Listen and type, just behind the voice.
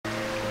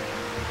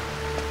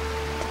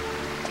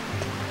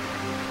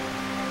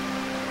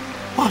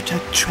What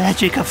a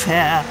tragic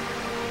affair.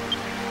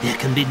 There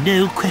can be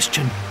no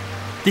question.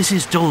 This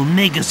is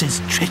Dolmagus'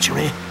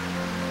 treachery.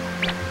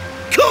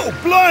 Cool,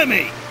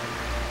 blimey!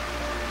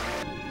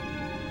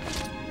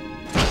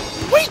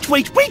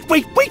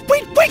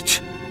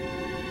 Wait!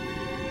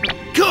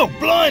 Cool,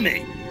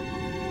 blimey!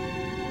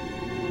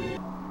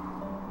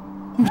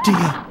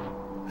 Medea,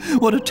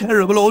 what a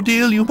terrible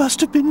ordeal you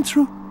must have been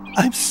through.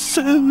 I'm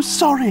so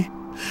sorry.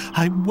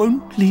 I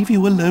won't leave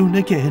you alone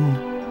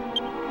again.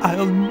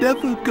 I'll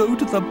never go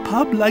to the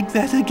pub like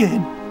that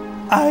again.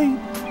 I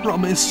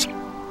promise.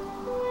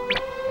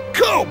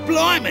 Cool,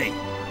 blimey!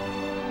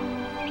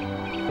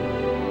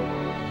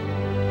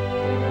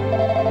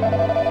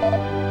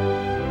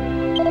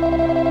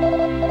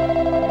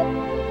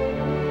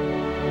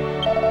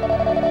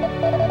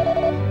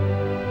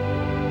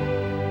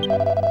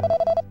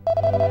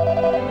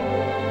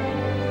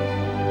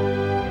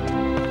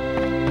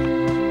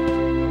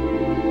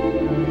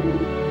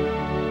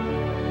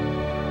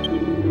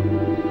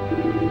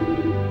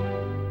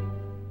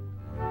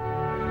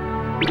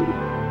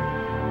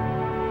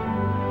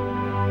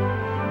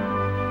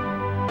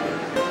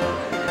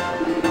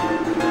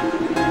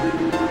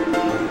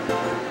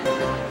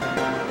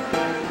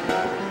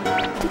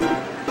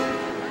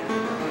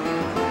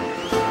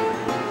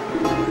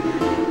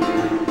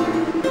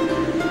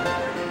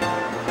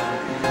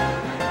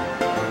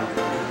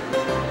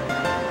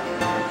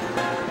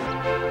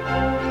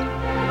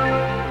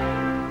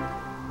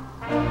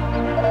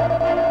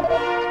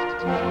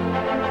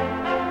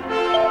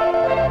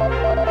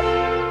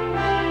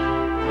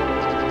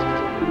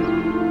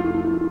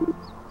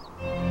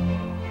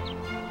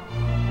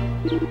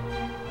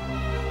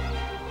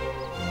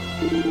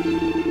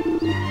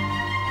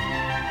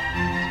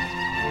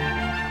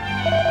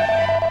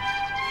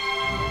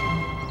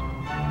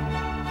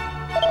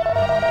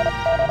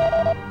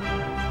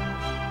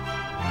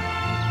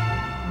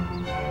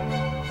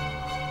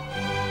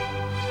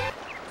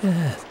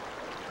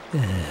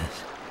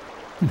 Yes.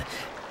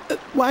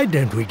 Why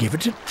don't we give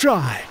it a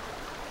try?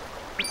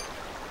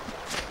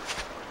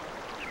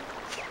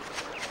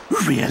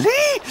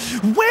 Really?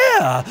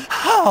 Where?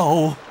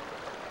 How?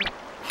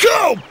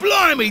 Cool,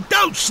 blimey!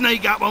 Don't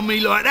sneak up on me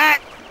like that!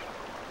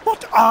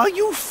 What are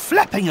you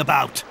flapping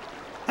about?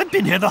 I've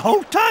been here the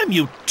whole time,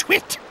 you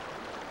twit!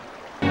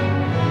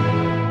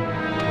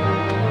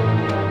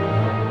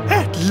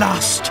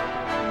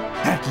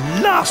 At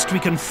last we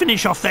can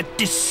finish off that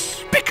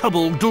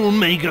despicable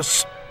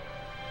Dolmagus!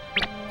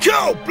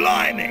 Cool,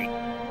 blimey!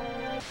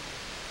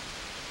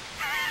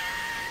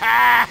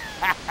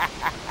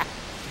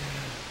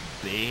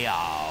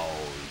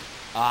 Behold,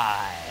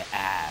 I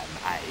am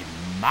a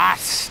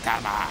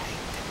mastermind.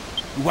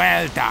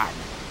 Well done.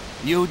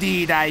 You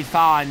did a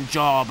fine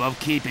job of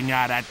keeping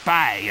her at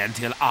bay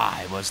until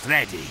I was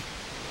ready.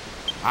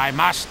 I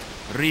must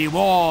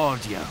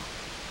reward you.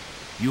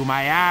 You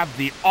may have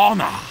the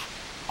honor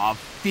of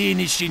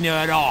finishing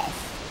her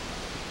off.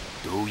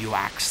 Do you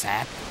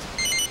accept?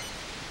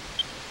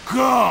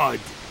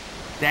 Good!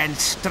 Then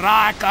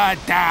strike her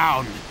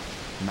down.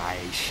 May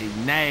she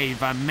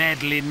never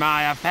meddle in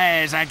my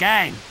affairs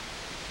again.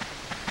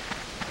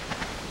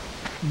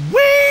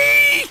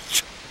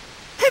 Wait!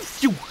 Have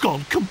you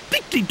gone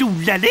completely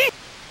doolally?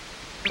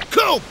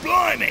 Cool,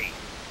 blimey!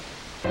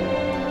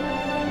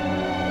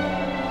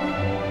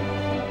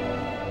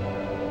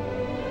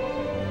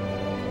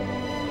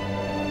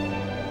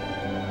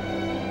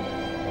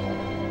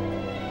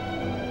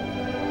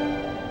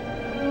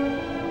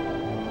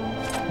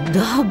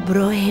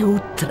 Dobro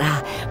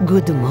jutra,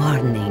 good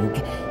morning.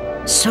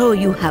 So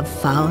you have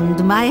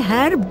found my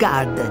herb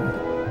garden.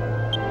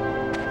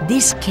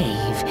 This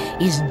cave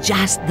is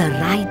just the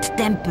right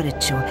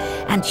temperature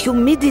and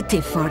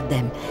humidity for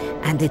them,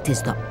 and it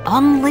is the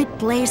only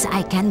place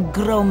I can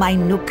grow my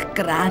nook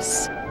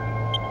grass.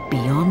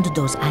 Beyond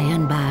those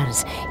iron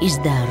bars is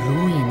the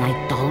ruin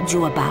I told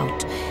you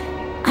about.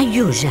 I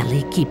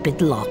usually keep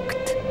it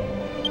locked.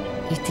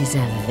 It is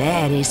a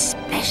very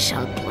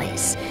special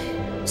place,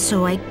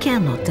 so I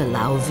cannot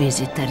allow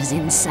visitors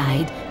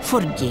inside.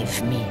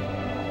 Forgive me.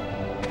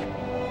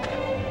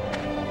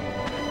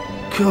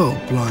 Cool,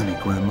 blimey,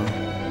 Grandma.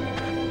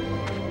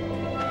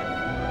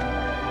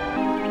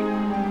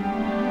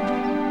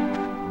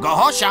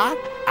 Gohosha,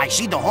 I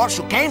see the horse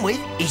you came with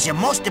is the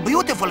most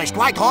beautifulest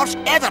white horse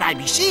ever I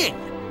be seeing.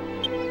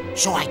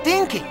 So I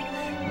thinking,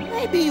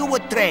 maybe you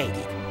would trade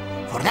it.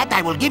 For that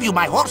I will give you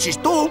my horses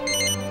too.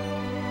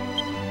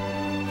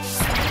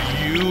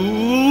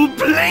 You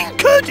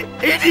blinkered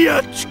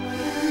idiot!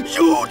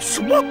 You'd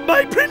swap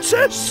my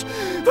princess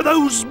for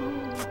those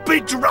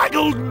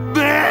bedraggled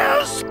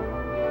mares?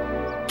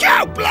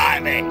 Cow,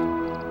 blimey!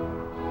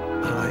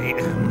 I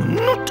am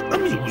not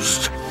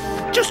amused.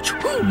 Just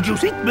who do you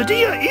think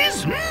Medea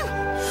is,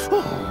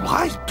 Oh,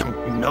 I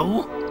don't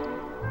know.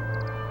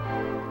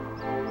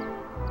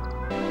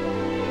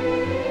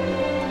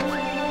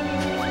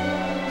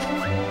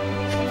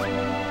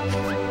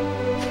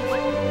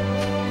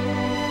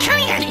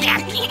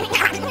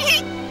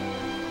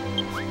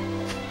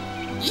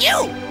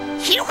 You!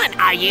 Human,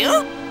 are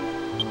you?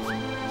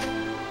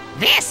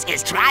 This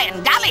is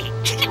Tryon Gully.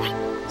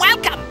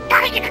 Welcome.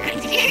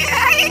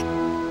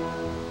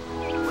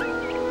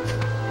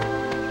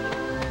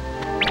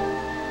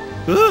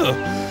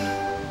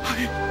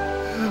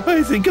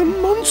 I think a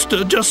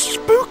monster just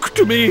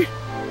spooked me.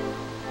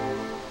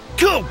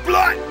 God,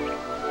 Blimey!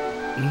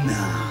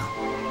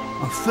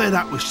 Nah, I'm fed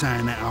up with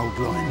saying that old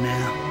line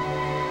now.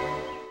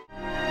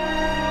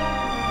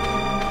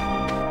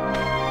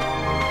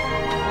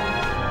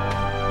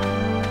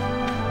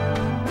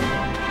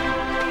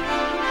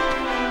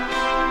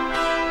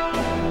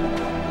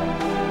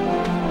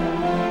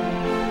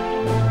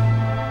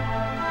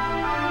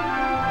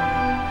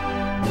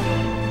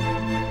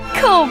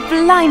 God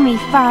blimey,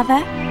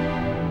 Father.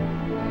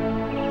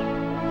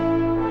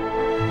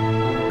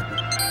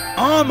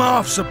 I'm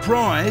half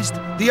surprised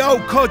the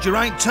old codger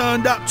ain't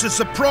turned up to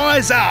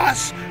surprise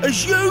us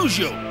as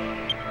usual.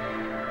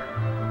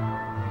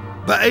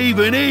 But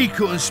even he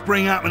couldn't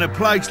spring up in a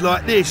place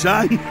like this,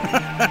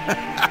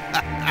 eh?